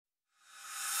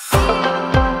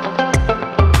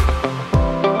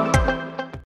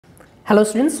Hello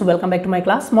students, welcome back to my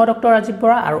class. Moi Dr. Rajib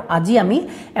Borah aru aji ami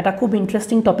eta khub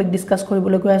interesting topic discuss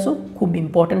koribole goi asu. Khub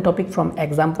important topic from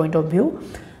exam point of view.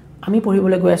 Ami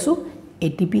poribole goi asu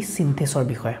ATP synthase or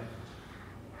bikhoye.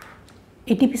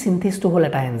 ATP synthase to hol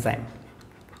eta enzyme.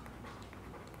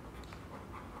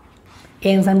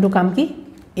 Enzyme to kam ki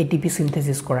ATP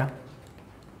synthesis kora.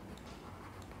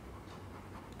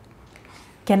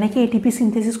 Keneke ATP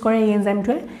synthesis kore ei enzyme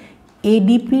to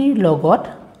ADP logot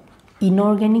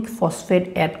inorganic phosphate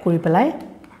add kori pelai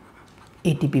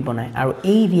ATP banai aru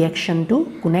ei reaction to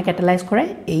kune catalyze kore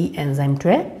ei enzyme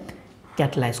to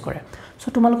catalyze kore so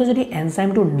tumaloko jodi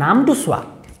enzyme to naam to swa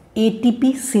ATP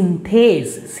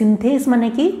synthase mane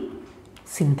ki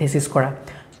synthesis kora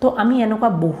to ami enoka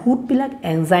bahut bilak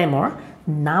enzyme or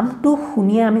naam to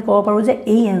hunie ami kobo paru je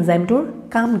ei enzyme tor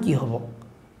kam ki hobo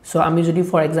so ami jodi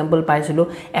for example paisilo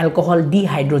alcohol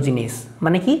dehydrogenase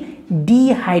mane ki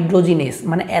dehydrogenase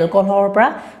mane alcohol pra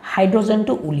hydrogen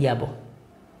to uliabo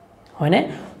hoine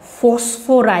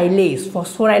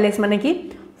phosphorylase mane ki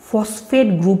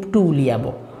phosphate group to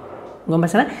uliabo gom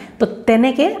paisa na to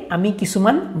teneke ami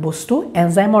kisuman bostu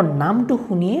enzyme or naam to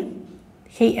hunie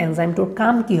সেই enzyme tor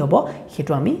কাম কি হবো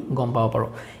হেতু আমি গম পাব পাৰো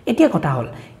এতিয়া কথা হল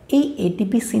এই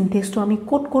ATP synthase to আমি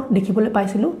কোট কোট দেখিবলে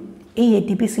পাইছিলো এই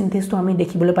ATP synthase to আমি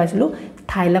দেখিবলে পাইছিলো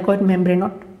thylakoid membrane ত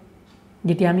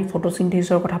যেটি আমি photosynthesis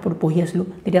কথা পঢ়ি আছিলো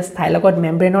তেতিয়া thylakoid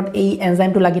membrane ত এই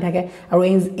enzyme to লাগি থাকে আৰু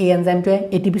এই enzyme টোৱে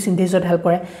ATP synthase ত হেল্প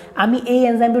কৰে আমি এই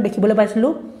enzyme টো দেখিবলে পাইছিলো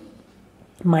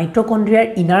mitochondrial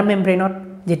inner membrane ত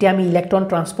যেটি আমি ইলেক্ট্ৰন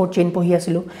ট্ৰান্সপোৰ্ট চেইন পঢ়ি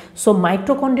আছিলো সো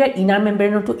mitochondrial inner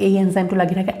membrane টো এই enzyme টো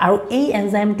লাগি থাকে আৰু এই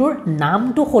enzyme টোৰ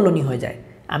নামটো হলনি হৈ যায়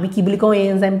আমি কি বুলি কওঁ এই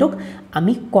enzyme টোক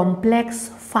আমি কমপ্লেক্স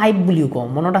 5 বুলি কওঁ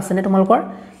মনত আছে নে তোমালোকৰ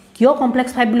কিয়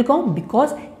কমপ্লেক্স 5 বুলি কওঁ বিকজ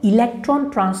ইলেক্ট্ৰন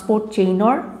ট্ৰান্সপোৰ্ট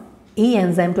চেইনৰ এই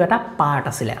এনজাইম টো এটা পাৰ্ট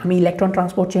আছিল আমি ইলেক্ট্ৰন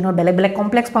ট্ৰান্সপোৰ্ট চেইনৰ বেলেগ বেলেগ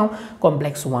কমপ্লেক্স পাওঁ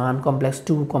কমপ্লেক্স 1 কমপ্লেক্স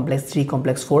 2 কমপ্লেক্স 3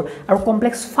 কমপ্লেক্স 4 আৰু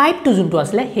কমপ্লেক্স 5 টো যোনটো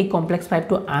আছিল সেই কমপ্লেক্স 5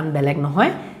 টো আন বেলেগ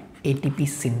নহয় ATP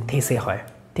সিনথেসে হয়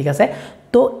ঠিক আছে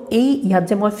তো এই ইয়াত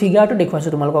যে মই ফিগাৰটো দেখুৱাইছো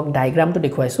তোমালোকক ডায়াগ্ৰামটো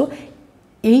দেখুৱাইছো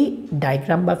এই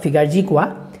ডায়াগ্ৰাম বা ফিগাৰ জি কোৱা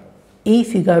এই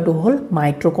ফিগাৰটো হল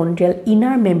মাইটোকন্ড্ৰিয়াল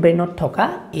ইনাৰ মেমব্ৰেনত থকা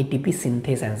ATP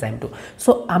সিনথেস এনজাইমটো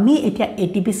সো আমি এতিয়া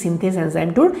ATP সিনথেস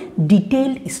এনজাইমটোৰ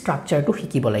ডিটেইলড স্ট্ৰাকচাৰটো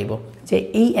শিকিব লাগিব যে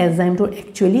এই এনজাইমটোৰ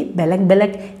একচুয়ালি বেলেগ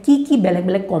বেলেগ কি বেলেগ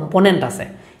বেলেগ কম্পোনেন্ট আছে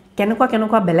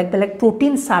কেনেকুৱা বেলেগ বেলেগ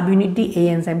প্ৰটিন সাব ইউনিট দি এই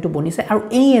এনজাইমটো বনিছে আৰু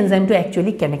এই এনজাইমটো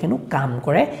একচুয়ালি কেনেকেনো কাম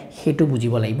কৰে হেতু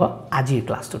বুজিব লাগিব আজিৰ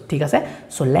ক্লাছটোত ঠিক আছে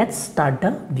so let's start da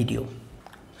video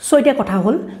so এতিয়া কথা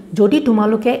হল যদি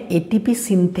তোমালোকে ATP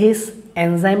synthase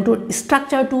enzyme to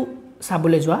structure to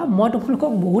sabule joa moi tomulok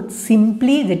bahut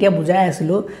simply jetia bujai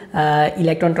asilo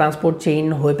electron transport chain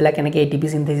hoi pela keneke ATP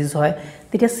synthesis hoy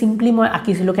tetia simply moi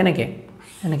akisilo keneke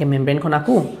eneke membrane khon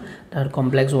aku tar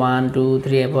complex 1 2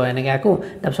 3 ebo eneke aku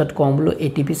tapsot kom bulu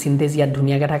ATP synthesis ya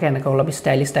dhunia ke thake eneke olopi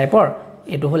stylish type or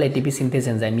etu hol ATP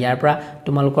synthesis enzyme yar pra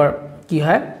tomulokor ki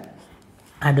hoy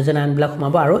hydrogen ion block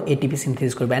khumabo aru ATP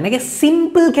synthesis koriba eneke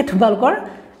simple ke tomulokor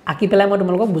aki pelai moi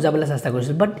tomulok bujabole chesta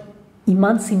korisil but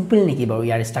ইমান simple নেকি বাৰু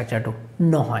ইয়াৰ স্ট্ৰাকচাৰটো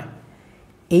নহয়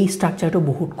এই স্ট্ৰাকচাৰটো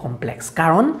বহুত complex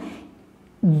কাৰণ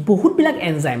বহুত বিলাক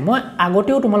enzyme মই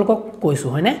আগতেও তোমালোকক কৈছো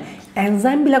হয়নে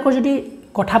এনজাইম বিলাকৰ যদি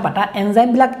কথা পাতা এনজাইম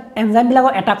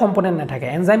বিলাকৰ এটা কম্পোনেন্ট নাথাকে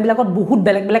এনজাইম বিলাকত বহুত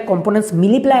বেলেগ বেলেগ কম্পোনেন্টস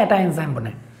মিলি পেলাই এটা এনজাইম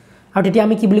বনে আৰু তেতিয়া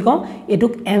আমি কি বুলি কওঁ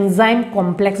এটুক এনজাইম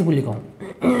কমপ্লেক্স বুলি কওঁ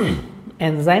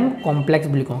এনজাইম কমপ্লেক্স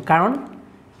বুলি কওঁ কাৰণ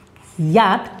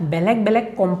ইয়াত বেলেগ বেলেগ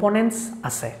কম্পোনেন্টস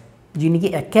আছে जिनकी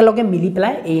एकेलगे मिली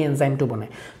पेलाय ए एनजाइम तो बने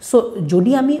सो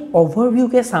जदि आमी ओवरव्यू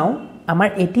के साउ आमार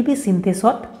ATP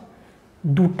सिनथेसत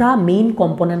दुटा मेन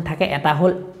कम्पोनेंट थाके एटा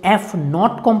होल F0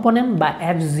 कम्पोनेंट बा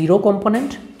F0 कम्पोनेंट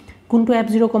कोनटो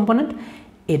F0 कम्पोनेंट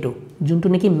एटो जुनटो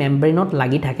नेकी मेम्ब्रेनत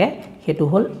लागि थाके हेतु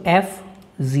होल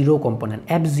F0 कम्पोनेंट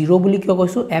F0 बुली किय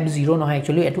কৈছো F0 নহয়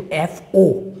एक्चुअली एटु FO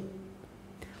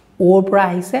ओर পৰা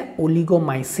আহিছে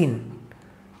ओलिगोमाइसिन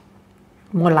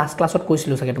মই লাস্ট ক্লাছত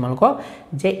কৈছিলো সকে তোমালোক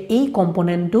যে এই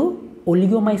কম্পোনেন্টটো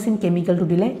ওলিগোমাইসিন কেমিক্যালটো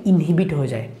দিলে ইনহিবিট হৈ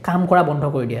যায় কাম কৰা বন্ধ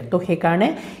কৰি দিয়ে তো সেই কাৰণে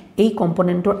এই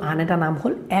কম্পোনেন্টৰ আন এটা নাম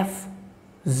হল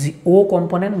FO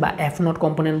কম্পোনেন্ট বা F0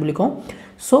 কম্পোনেন্ট বুলি কওঁ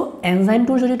সো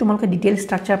এনজাইমটোৰ যদি তোমালোকে ডিটেইল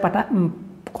স্ট্ৰাকচাৰ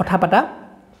কথা পাতা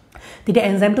তেতিয়া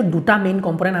এনজাইমটো দুটা মেইন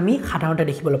কম্পোনেন্ট আমি সাধাৰণতে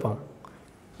দেখিবলৈ পাওঁ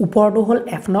ওপৰটো হল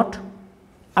F0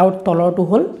 আৰু তলৰটো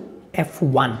হল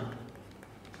F1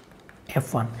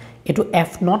 এটো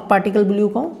F0 পাৰ্টিকল বুলিও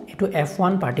কওঁ এটো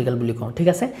F1 পাৰ্টিকল বুলি কওঁ ঠিক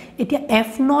আছে এতিয়া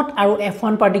F0 আৰু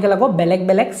F1 পাৰ্টিকল আগো বেলেগ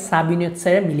বেলেগ সাব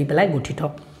ইউনিটছৰে মিলি পেলাই গঠিত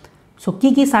সো কি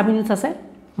সাব ইউনিটছ আছে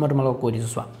মই তোমালোকক কৈ দিছো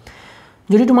সোৱা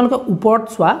যদি তোমালোকে ওপৰত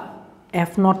সোৱা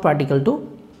F0 পাৰ্টিকলটো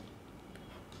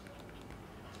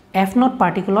F0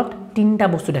 পাৰ্টিকলত তিনটা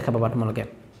বস্তু দেখা পাবা তোমালোকে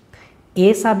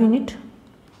A subunit,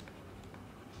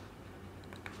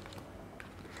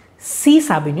 C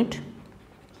subunit,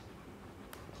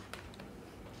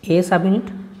 A subunit,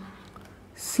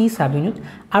 C subunit,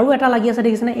 আৰু এটা লাগি আছে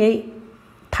দেখিছেনে এই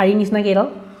থাৰি নিচিনা কেইডাল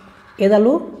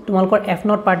এডালো তোমালোকৰ F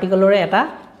নট পাৰ্টিকলৰে এটা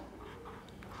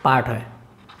পাৰ্ট হয়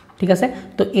ঠিক আছে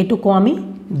তো এটো কো আমি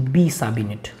B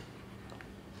subunit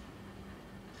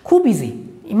খুব ইজি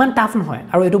ইমান টাফ নহয়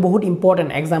আৰু এটো বহুত ইম্পৰ্টেন্ট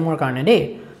এক্সামৰ কাৰণে দেই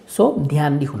সো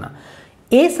ধ্যান দি শুনা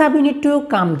A subunit টো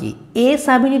কাম কি A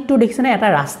subunit টো দেখিছেনে এটা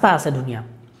ৰাস্তা আছে ধুনিয়া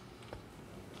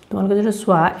তোমালোকে যদি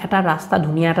সোৱা এটা ৰাস্তা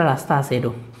ধুনিয়া এটা ৰাস্তা আছে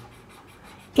এটো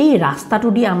এই ৰাস্তাটো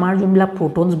দি আমাৰ যোনবিলাক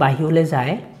প্ৰোটনছ বাহিৰলৈ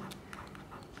যায়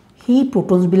হি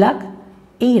প্ৰোটনছ বিলাক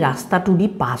এই ৰাস্তাটো দি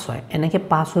পাস হয় এনেকে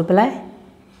পাস হৈ পেলাই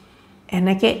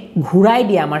এনেকে ঘুৰাই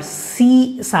দিয়ে আমাৰ C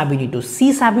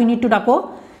subunit আকৌ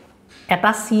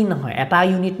এটা C নহয় এটা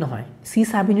ইউনিট নহয় C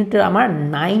subunit আমাৰ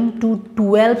 9 to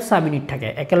 12 subunit থাকে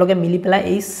একেলগে মিলি পেলাই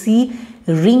এই C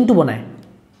ring টো বনায়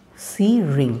C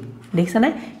ring দেখিছানে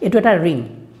এটো এটা ring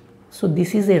so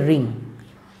this is a ring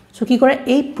so কি কৰে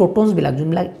এই প্ৰোটনছ বিলাক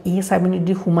যোনবিলাক A subunit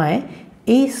দি ঘুমায়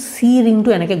এই C ring টো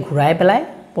এনেকে ঘুৰাই পেলাই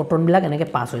প্ৰোটন বিলাক এনেকে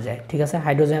পাস হৈ যায় ঠিক আছে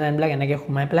হাইড্ৰোজেন আয়ন বিলাক এনেকে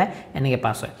ঘুমাই পেলাই এনেকে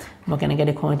পাস হয় মই কেনেকে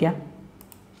দেখো এতিয়া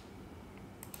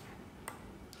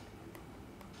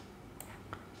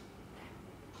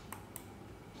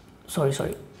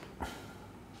sorry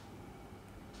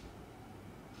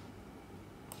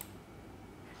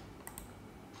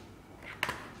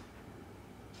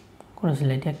কোন আছিল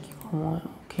এটা কি সময়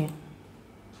ওকে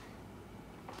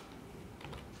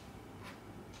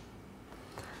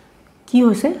কি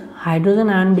হৈছে হাইড্ৰোজেন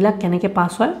আয়ন বিলাক কেনেকে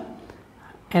পাস হয়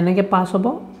এনেকে পাস হ'ব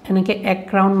এনেকে এক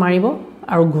ৰাউন্ড মাৰিব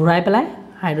আৰু ঘুৰাই পেলাই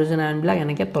হাইড্ৰোজেন আয়ন বিলাক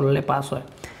এনেকে তললে পাস হয়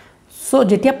সো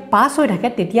যেতিয়া পাস হৈ থাকে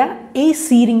তেতিয়া এই C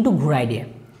ring টো ঘুৰাই দিয়ে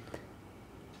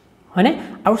হয়নে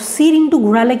আৰু C ring টো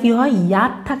ঘুৰালে কি হয়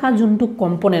ইয়াত থাকা যোনটো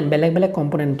কম্পোনেন্ট বেলেগ বেলেগ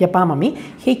কম্পোনেন্ট কে পাম আমি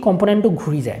সেই কম্পোনেন্টটো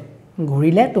ঘুৰি যায়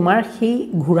ঘুৰিলে তোমাৰ সেই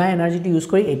ঘুৰা এনাৰ্জিটো ইউজ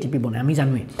কৰি ATP বনে আমি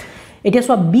জানোই এতিয়া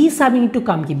সব B subunit টো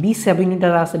কাম কি B subunit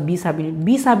আছে B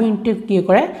subunit কি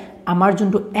কৰে আমাৰ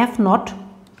যোনটো F not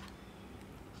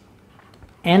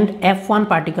and F1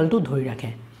 particle টো ধৰি ৰাখে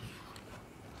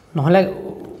নহলে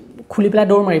খুলি পেলা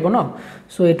দৌৰ মাৰিব ন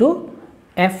সো এটো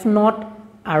F not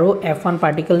আৰু F1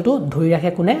 পাৰ্টিকল টো ধৰি ৰাখে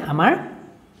কোনে আমাৰ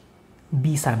B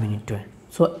subunit টো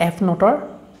সো F not ৰ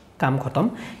কাম খতম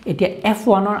এতিয়া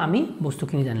F1 ৰ আমি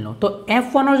বস্তুখিনি জানিলো তো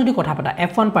F1 ৰ যদি কথা পাতা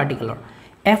F1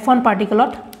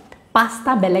 পাৰ্টিকলত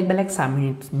পাঁচটা বেলেগ বেলেগ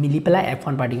সাবউনিটস মিলি পেলাই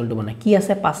F1 পাৰ্টিকল টো বনায় কি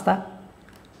আছে পাঁচটা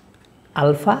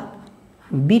আলফা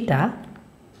বিটা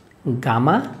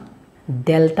গামা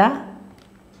ডেল্টা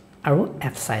আৰু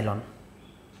এপসাইলন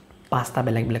পাঁচটা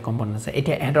বেলেগ বেলেগ কম্পোনেন্ট আছে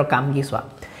এতিয়া এহঁতৰ কাম কি সোৱা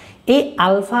এই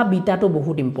আলফা বিটা টো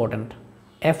বহুত ইম্পৰ্টেন্ট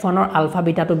F1 ৰ আলফা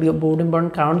বিটা টো বহুত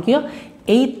ইম্পৰ্টেন্ট কাৰণ কিয়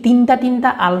এই তিনটা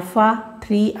আলফা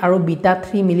 3 আৰু বিটা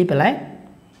 3 মিলি পেলাই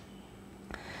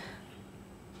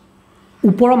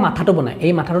উপৰৰ মাথাটো বনায়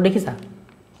এই মাথাটো দেখিছা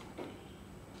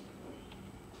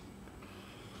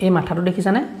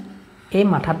নে এই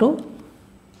মাথাটো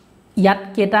ইয়াত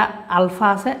কেটা আলফা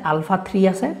আছে আলফা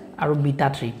 3 আছে আৰু বিটা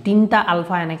 3 তিনটা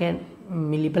আলফা এনেকে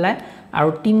মিলি পেলাই আৰু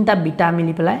তিনটা বিটা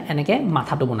মিলি পেলাই এনেকে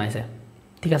মাথাটো বনাইছে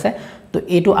ঠিক আছে তো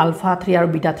এটো আলফা 3 আৰু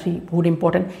বিটা 3 বহুত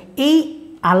ইম্পৰ্টেন্ট এই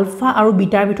আলফা আৰু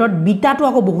বিটাৰ ভিতৰত বিটাটো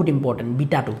আকৌ বহুত ইম্পৰ্টেন্ট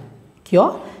বিটাটো কিয়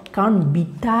কাৰণ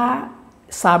বিটা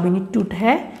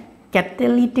সাবউনিটটোহে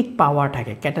catalytic power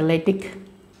থাকে catalytic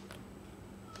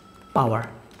power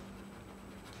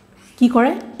কি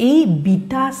কৰে এই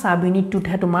বিটা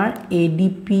সাবউনিটটোহে তোমাৰ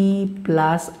ADP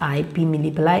plus IP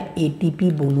মিলি পেলাই ATP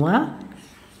বনোৱা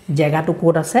জায়গাটো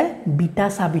কোড আছে বিটা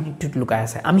সাবউনিটটোত লুকাই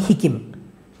আছে আমি শিকিম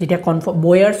যেতিয়া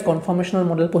বয়াৰ্স কনফৰ্মেশনাল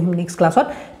মডেল পঢ়িম নেক্সট ক্লাছত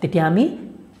তেতিয়া আমি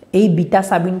এই বিটা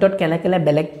সাবউনিটত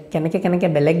কেনেকে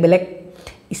বেলেগ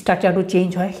স্ট্ৰাকচাৰটো চেঞ্জ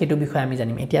হয় হেতু বিষয় আমি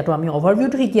জানিম এতিয়াটো আমি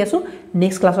ওভাৰভিউটো শিকি আছো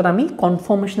নেক্সট ক্লাছত আমি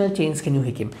কনফৰ্মেশনাল চেঞ্জ কিনিও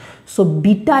শিকিম সো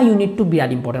বিটা ইউনিটটো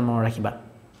বিৰাট ইম্পৰ্টেন্ট মনত ৰাখিবা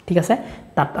ঠিক আছে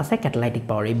তাত আছে ক্যাটালাইটিক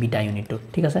পাৱাৰ এই বিটা ইউনিটটো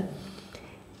ঠিক আছে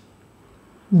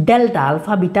ডেল্টা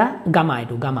আলফা বিটা গামা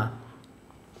এটো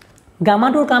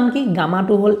গামাটোৰ কাম কি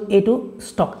গামাটো হল এটো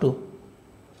ষ্টকটো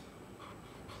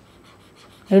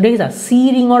এটো দেখিছা সি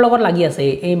ৰিঙৰ লগত লাগি আছে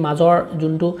এই মাজৰ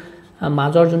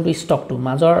যোনটো ষ্টকটো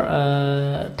মাজৰ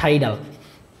থাইডাল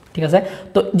ঠিক আছে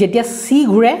তো যেতিয়া সি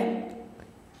ঘুৰে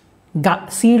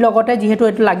সিৰ লগতে যেহেতু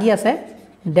এটো লাগি আছে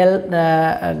ডেল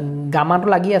গামাটো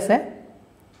লাগি আছে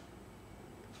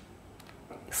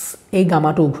এই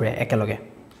গামাটো ঘুৰে একেলগে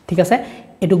ঠিক আছে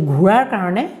এটো ঘুৰাৰ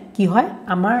কাৰণে কি হয়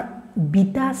আমাৰ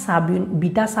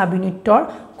বিটা সাবউনিটৰ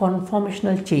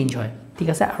কনফৰ্মেশনাল চেঞ্জ হয় ঠিক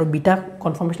আছে আৰু বিটা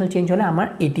কনফৰ্মেশনাল চেঞ্জ হলে আমাৰ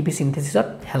ATP সিনথেসিসত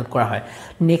হেল্প কৰা হয়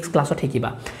নেক্সট ক্লাছত শিকিবা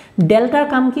ডেল্টাৰ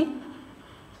কাম কি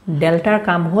ডেল্টাৰ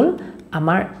কাম হল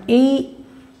আমাৰ এই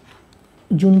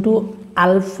যোনটো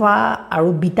আলফা আৰু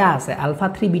বিটা আছে আলফা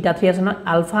 3 বিটা 3 আছে না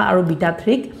আলফা আৰু বিটা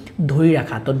 3 ক ধৰি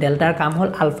ৰাখা তো ডেল্টাৰ কাম হল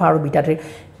আলফা আৰু বিটা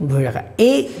 3 ধৰি ৰাখা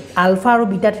এই আলফা আৰু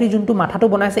বিটা 3 যোনটো মাথাটো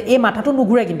বনাইছে এই মাথাটো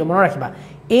নুঘুৰে কিন্তু মনত ৰাখিবা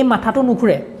এই মাথাটো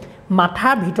নুঘুৰে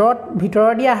মাথাৰ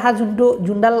ভিতৰত দি আহা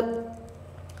যোনডাল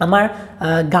আমাৰ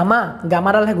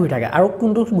গামাডালহে ঘূৰি থাকে আৰু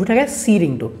কোনটো ঘূৰি থাকে সি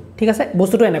ৰিংটো ঠিক আছে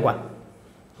বস্তুটো এনেকুৱা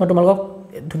মই তোমালোকক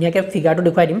ধুনিয়াকে ফিগাৰটো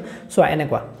দেখুৱাই দিম সো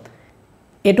এনেকুৱা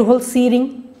এটো হল সি ৰিং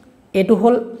এটো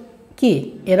হল কি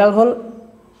এডাল হল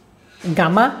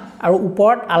গামা আৰু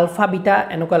ওপৰত আলফা বিটা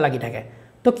এনেকুৱা লাগি থাকে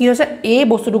তো কি হৈছে এই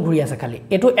বস্তুটো ঘূৰি আছে খালি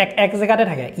এটো এক জায়গাতে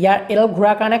থাকে ইয়াৰ এডাল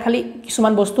ঘূৰাৰ কাৰণে খালি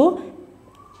কিছুমান বস্তু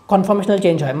কনফৰ্মেশনাল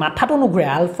চেঞ্জ হয় মাথাটো নুঘূৰে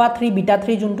আলফা 3 বিটা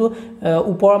 3 যোনটো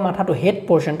ওপৰৰ মাথাটো হেড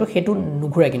পোৰশনটো হেতু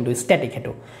নুঘূৰে কিন্তু স্ট্যাটিক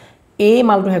হেতু এই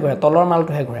মালটোহে ঘূৰে তলৰ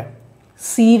মালটোহে ঘূৰে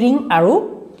সি ৰিং আৰু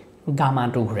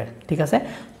গামাটো ঘূৰে ঠিক আছে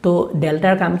তো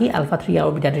ডেল্টাৰ কাম কি আলফা 3 আৰু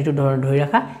বিটা 3 টো ধৰি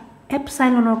ৰাখা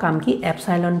এপসাইলনৰ কাম কি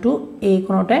এপসাইলনটো এই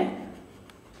কোণতে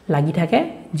লাগি থাকে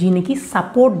যি নেকি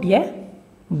সাপোৰ্ট দিয়ে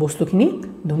বস্তুখিনি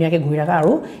ধুনিয়াকে ঘূৰি ৰাখা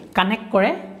আৰু কানেক্ট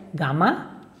কৰে গামা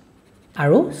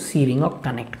আৰু সি ৰিংক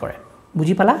কানেক্ট কৰে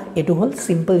বুজি পালা এটো হল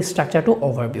সিম্পল স্ট্ৰাকচাৰটো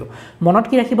ওভাৰভিউ মনত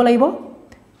কি ৰাখিব লাগিব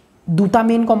দুটা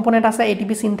মেইন কম্পোনেন্ট আছে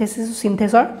ATP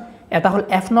সিনথেসৰ এটা হল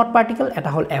F0 পাৰ্টিকল এটা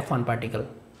হল F1 পাৰ্টিকল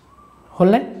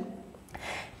হলনে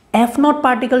F0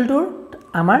 পাৰ্টিকলটোৰ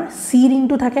আমাৰ সি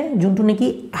ৰিংটো থাকে যোনটো নেকি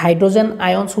হাইড্ৰোজেন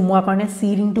আয়ন সুমোৱাৰ কাৰণে সি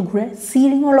ৰিংটো ঘূৰে সি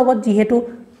ৰিংৰ লগত যেহেতু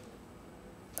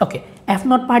ওকে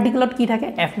F0 পাৰ্টিকলত কি থাকে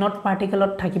F0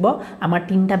 পাৰ্টিকলত থাকিব আমাৰ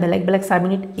তিনটা বেলেগ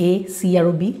সাবউনিট A C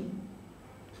আৰু B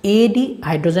A the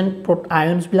hydrogen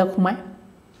ions বিলাক সোমায়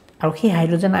আৰু সেই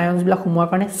হাইড্ৰোজেন আয়নস বিলাক সোমোৱাৰ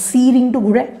কাৰণে সি ৰিংটো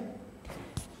ঘূৰে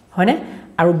হয়নে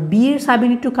আৰু B ৰ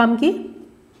সাবউনিটটো কাম কি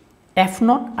F0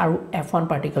 আৰু F1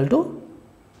 পাৰ্টিকলটো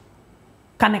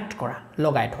কানেক্ট কৰা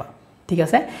লগাই থোৱা ঠিক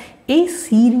আছে এই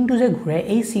সি ৰিংটো যে ঘূৰে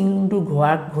এই সি ৰিংটো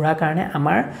ঘূৰাৰ কাৰণে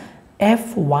আমাৰ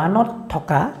F1 ত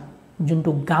থকা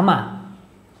যোনটো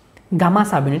গামা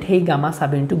সাবউনিট সেই গামা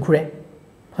সাবউনিটটো ঘূৰে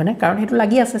হয়নে কাৰণ হেতু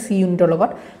লাগি আছে সি ইউনিটৰ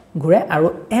লগত ঘূৰে আৰু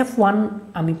F1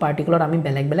 আমি পাৰ্টিকলত আমি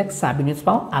বেলেগ সাবউনিটস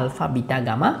পাও ULFA beta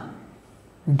gamma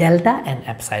delta and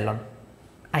epsilon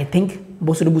I think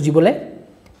বস্তুটো বুজিবলে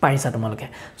পাৰিছা তোমালোকে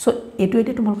সো এটো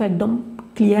তোমালোকে একদম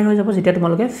ক্লিয়াৰ হৈ যাব যেতিয়া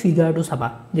তোমালোকে ফিগাৰটো চাবা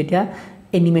যেতিয়া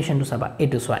এনিমেশনটো চাবা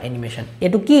এটো সোৱা এনিমেশন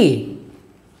এটো কি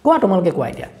কোৱা তোমালোকে কোৱা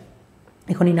এতিয়া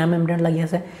এখন ইনাম মেমব্ৰেন লাগি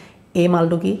আছে এই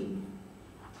মালটো কি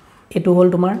এটো হল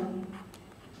তোমাৰ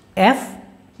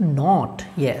F0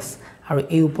 yes আৰু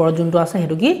এই ওপৰত যোনটো আছে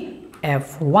হেতু কি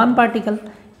F1 পাৰ্টিকল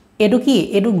এটো কি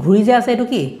এটো ঘূৰি যে আছে এটো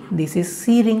কি দিস ইজ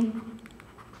সি ৰিং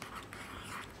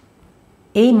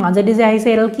এই মাজেদি যে আহিছে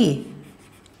এডাল কি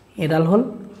এডাল হল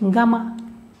গামা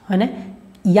হয়নে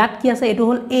ইয়াত কি আছে এটো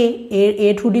হল A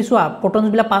থ্ৰু দি সোৱা প্ৰটনস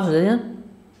বিলা পাস হৈ যায়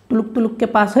তুলুককে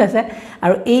পাস হৈ আছে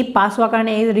আৰু এই পাস হোৱাৰ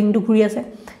কাৰণে এই ৰিংটো ঘূৰি আছে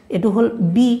এটো হল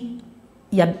B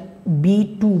ইয়াত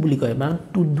B2 বুলি কয় মানে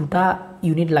দুটা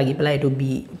ইউনিট লাগি পেলাই এটো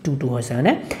B22 হৈছে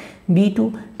হয়নে B2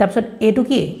 তাৰপিছত এটো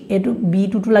কি এটো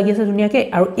B2 টো লাগি আছে দুনিয়াকে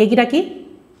আৰু এইকিটা কি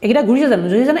এইকিটা ঘূৰিছে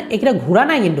জানো এইকিটা ঘূৰা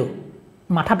নাই কিন্তু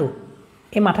মাথাটো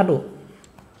এই মাথাটো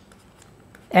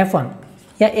F1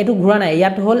 ইয়া এটো ঘূৰা নাই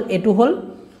ইয়াত হল এটো হল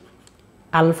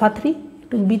আলফা 3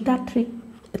 এটো বিটা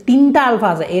 3 তিনটা আলফা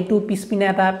আছে এটো পিছপিনে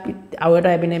এটা আৰু এটা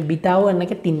এপিনে বিটাও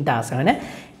এনেকে তিনটা আছে হয়নে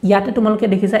ইয়াতে তোমালোকে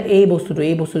দেখিছা এই বস্তুটো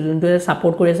যোনটো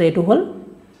সাপোৰ্ট কৰি আছে এটো হল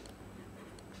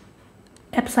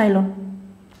এপসাইলন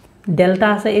ডেল্টা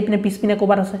আছে এপিনে পিছপিনে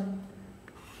কোবাত আছে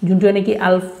যোনটো নেকি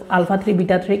আলফা 3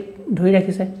 বিটা 3 ধৰি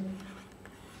ৰাখিছে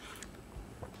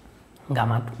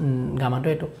গামাটো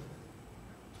এটো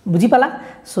বুজি পালা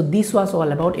so this was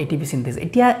all about ATP synthase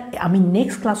এতিয়া আমি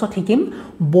নেক্সট ক্লাসত শিকিম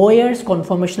বয়াৰ্স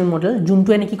কনফৰ্মেশনাল মডেল যোনটো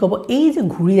নেকি কব এই যে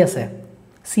ঘূৰি আছে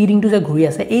সি ৰিংটো যে ঘূৰি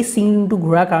আছে এই সি ৰিংটো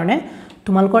ঘূৰাৰ কাৰণে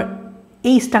তোমালোকৰ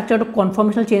এই স্ট্ৰাকচাৰটো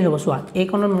কনফৰ্মেশনাল চেঞ্জ হ'ব সোৱা এই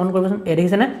কোন মন কৰিবচোন এ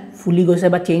দেখিছে না ফুলি গৈছে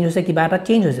বা চেঞ্জ হৈছে কিবা এটা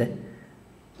চেঞ্জ হৈছে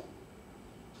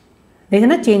দেখেন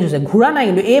না চেঞ্জ হৈছে ঘূৰা নাই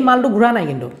কিন্তু এই মালটো ঘূৰা নাই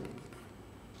কিন্তু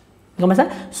গমছা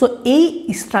সো এই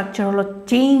স্ট্ৰাকচাৰৰ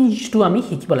চেঞ্জটো আমি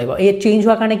শিকিব লাগিব এই চেঞ্জ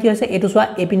হোৱাৰ কাৰণে কি হৈছে এটো সোৱা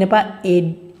এপিনে পা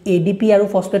ADP আৰু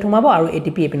ফসফেট সোমাব আৰু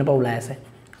ATP এপিনে পা ওলাই আছে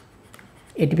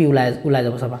ATP ওলাই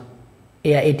যাব চাবা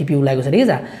এয়া ATP ওলাই গৈছে ঠিক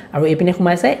আছে আৰু এপিনে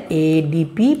সোমাইছে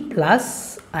ADP প্লাস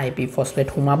IP ফসফেট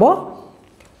সোমাব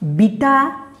বিটা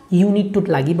ইউনিটটোত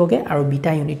লাগিবগে আৰু বিটা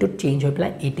ইউনিটটোত চেঞ্জ হৈ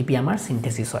পেলাই ATP আমাৰ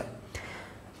সিনথেসিস হয়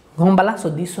গমবালা so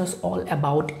this was all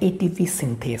about ATP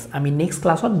synthase আমি নেক্সট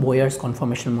ক্লাসত বয়াৰ্স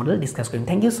কনফৰ্মেশনাল মডেল ডিসকাস কৰিম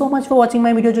thank U so mass for watching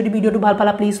my video যদি ভিডিওটো ভাল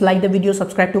পালা please like the video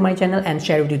subscribe to my channel and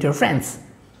share with Euro friends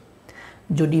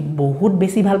যদি বহুত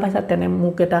বেছি ভাল পাইছা তেনে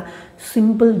মোক এটা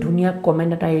সিম্পল ধুনিয়া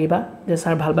কমেন্ট এটা এৰিবা যে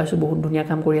স্যাৰ ভাল পাইছো বহুত ধুনিয়া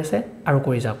কাম কৰি আছে আৰু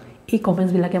কৰি যাওক এই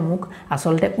কমেন্টস বিলাকে মোক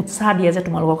আসলতে উৎসাহ দিয়ে যে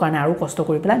তোমালোকৰ কাৰণে আৰু কষ্ট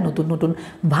কৰি পেলাই নতুন নতুন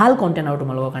ভাল কন্টেন্ট আৰু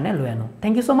তোমালোকৰ কাৰণে লৈ আনো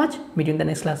thank U so mass meat in the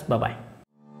next class bye bye